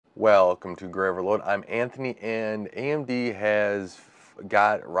Welcome to Graverload. I'm Anthony, and AMD has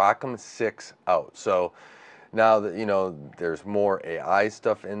got ROCm 6 out. So now that there's more AI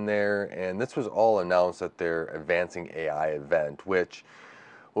stuff in there, and this was all announced at their Advancing AI event, which,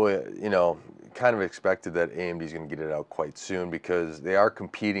 well, kind of expected that AMD is going to get it out quite soon because they are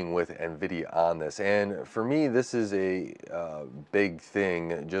competing with NVIDIA on this. And for me, this is a big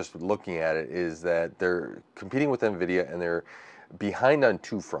thing. Just looking at it, is that they're competing with NVIDIA, and they're behind on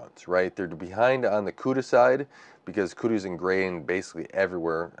two fronts, right? They're behind on the CUDA side because CUDA is ingrained basically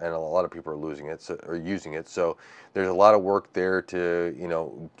everywhere, and a lot of people are losing it, or using it. So there's a lot of work there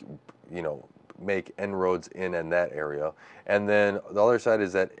to make inroads in that area. And then the other side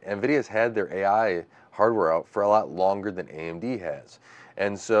is that NVIDIA's had their AI hardware out for a lot longer than AMD has,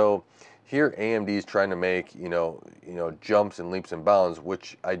 and so here AMD is trying to make jumps and leaps and bounds,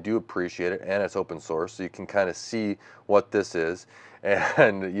 which I do appreciate it, and it's open source, so you can kind of see what this is,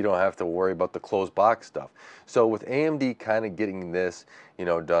 and you don't have to worry about the closed box stuff. So with AMD kind of getting this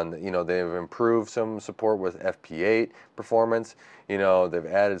done, they've improved some support with FP8 performance. They've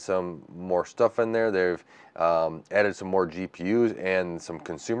added some more stuff in there. They've added some more GPUs and some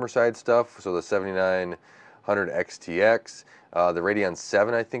consumer side stuff. So the 7900 XTX, the Radeon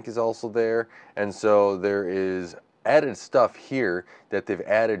 7 I think is also there, and so there is added stuff here that they've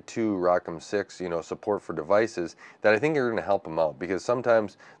added to ROCm 6, support for devices, that I think are going to help them out, because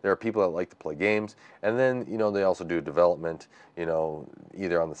sometimes there are people that like to play games, and then they also do development,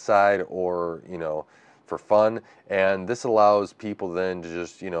 either on the side or for fun, and this allows people then to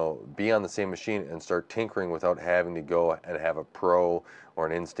just be on the same machine and start tinkering without having to go and have a Pro or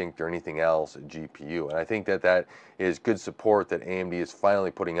an Instinct or anything else GPU. And I think that that is good support that AMD is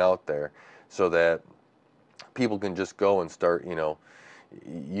finally putting out there, so that people can just go and start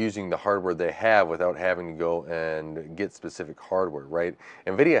using the hardware they have without having to go and get specific hardware, right?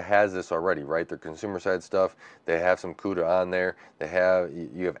 NVIDIA has this already, right? Their consumer side stuff, they have some CUDA on there.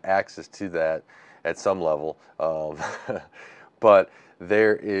 You have access to that at some level, but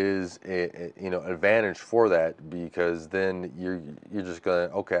there is a advantage for that, because then you're just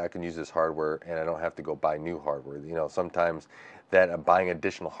going, okay, I can use this hardware and I don't have to go buy new hardware. Sometimes that buying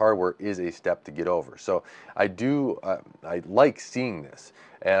additional hardware is a step to get over. So I like seeing this,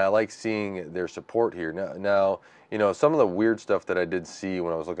 and I like seeing their support here. Now, some of the weird stuff that I did see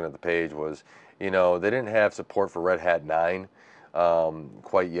when I was looking at the page was, they didn't have support for Red Hat 9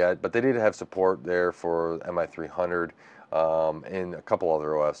 quite yet, but they did have support there for MI300 and a couple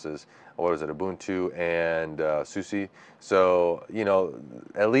other OSs. What is it, Ubuntu and SUSE? So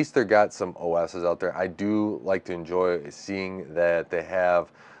at least they got some OSs out there. I do like to enjoy seeing that they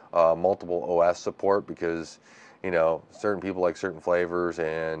have multiple OS support, because certain people like certain flavors,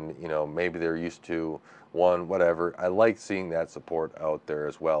 and maybe they're used to one, whatever. I like seeing that support out there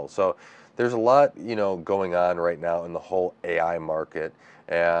as well. So there's a lot going on right now in the whole AI market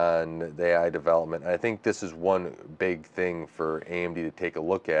and the AI development. And I think this is one big thing for AMD to take a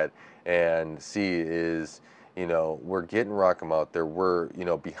look at and see is, we're getting ROCm out there. We're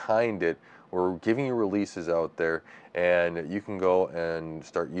behind it. We're giving you releases out there, and you can go and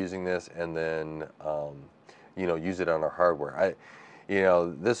start using this, and then use it on our hardware.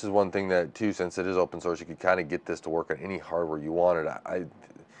 This is one thing that too, since it is open source, you could kind of get this to work on any hardware you wanted.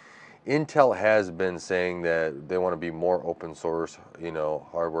 Intel has been saying that they want to be more open source,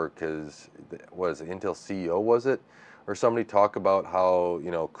 hardware, because was Intel CEO, was it, or somebody talk about how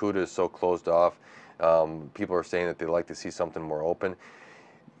CUDA is so closed off. People are saying that they like to see something more open.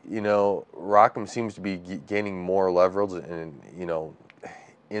 ROCm seems to be gaining more leverage, and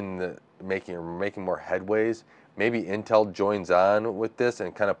in the making more headways. Maybe Intel joins on with this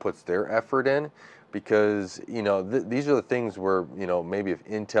and kind of puts their effort in, because these are the things where maybe if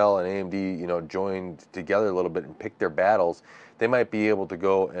Intel and AMD joined together a little bit and picked their battles, they might be able to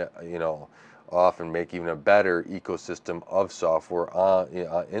go off and make even a better ecosystem of software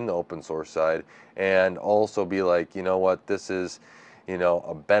in the open source side, and also be like, what, this is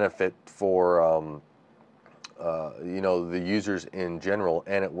a benefit for the users in general,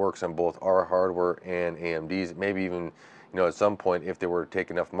 and it works on both our hardware and AMD's. Maybe even at some point, if they were to take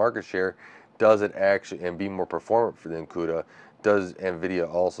enough market share, does it actually, and be more performant for than CUDA, does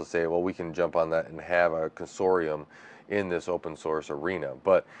NVIDIA also say, well, we can jump on that and have a consortium in this open source arena?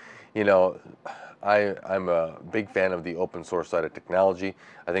 But I'm a big fan of the open source side of technology.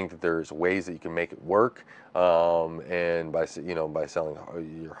 I think that there's ways that you can make it work, and by selling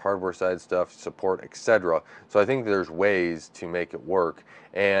your hardware side stuff, support, etc. So I think there's ways to make it work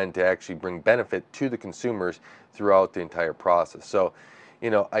and to actually bring benefit to the consumers throughout the entire process. So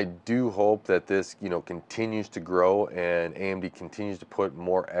I do hope that this, continues to grow and AMD continues to put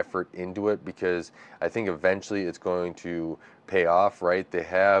more effort into it, because I think eventually it's going to pay off, right? They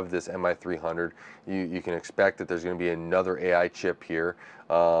have this MI300. You can expect that there's going to be another AI chip here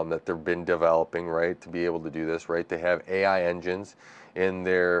that they've been developing, right, to be able to do this, right? They have AI engines in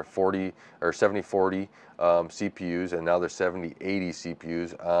their 40 or 7040 CPUs, and now they're 7080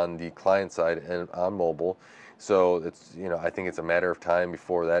 CPUs on the client side and on mobile. So it's, I think it's a matter of time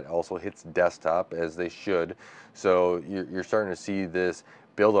before that also hits desktop, as they should. So you're starting to see this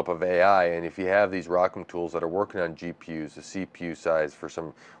buildup of AI, and if you have these ROCm tools that are working on GPUs, the CPU size for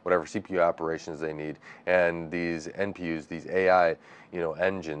some whatever CPU operations they need, and these NPUs, these AI,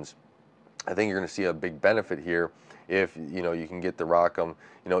 engines, I think you're going to see a big benefit here if you can get the ROCm.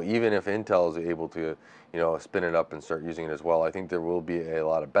 Even if Intel is able to spin it up and start using it as well. I think there will be a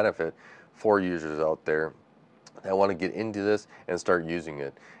lot of benefit for users out there that want to get into this and start using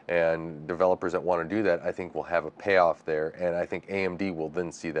it, and developers that want to do that, I think will have a payoff there, and I think AMD will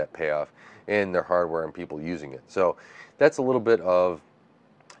then see that payoff in their hardware and people using it. So that's a little bit of,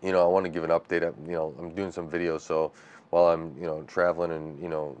 I want to give an update. I'm doing some videos, so while I'm, traveling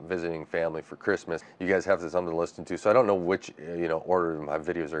and, visiting family for Christmas, you guys have something to listen to. So I don't know which, order my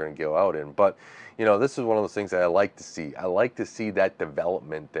videos are going to go out in, but, this is one of those things that I like to see. I like to see that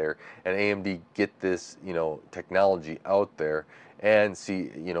development there, and AMD get this, technology out there, and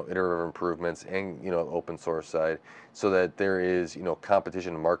see, iterative improvements and, open source side, so that there is, competition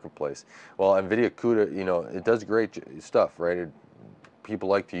in the marketplace. Well, NVIDIA CUDA, it does great stuff, right? People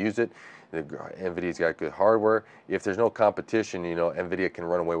like to use it. NVIDIA's got good hardware. If there's no competition, NVIDIA can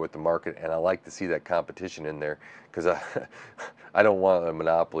run away with the market, and I like to see that competition in there, because I don't want a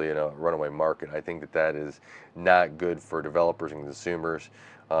monopoly in a runaway market. I think that is not good for developers and consumers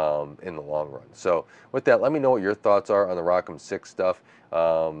in the long run. So with that, let me know what your thoughts are on the ROCm 6 stuff,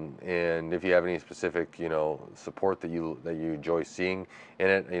 and if you have any specific support that you enjoy seeing in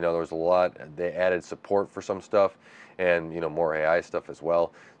it. There was a lot. They added support for some stuff, and more AI stuff as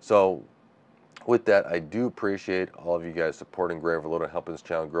well. So with that, I do appreciate all of you guys supporting Gray Overload and helping this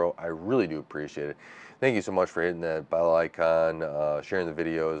channel grow. I really do appreciate it. Thank you so much for hitting that bell icon, sharing the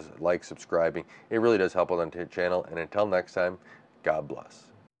videos, subscribing. It really does help on the channel. And until next time, God bless.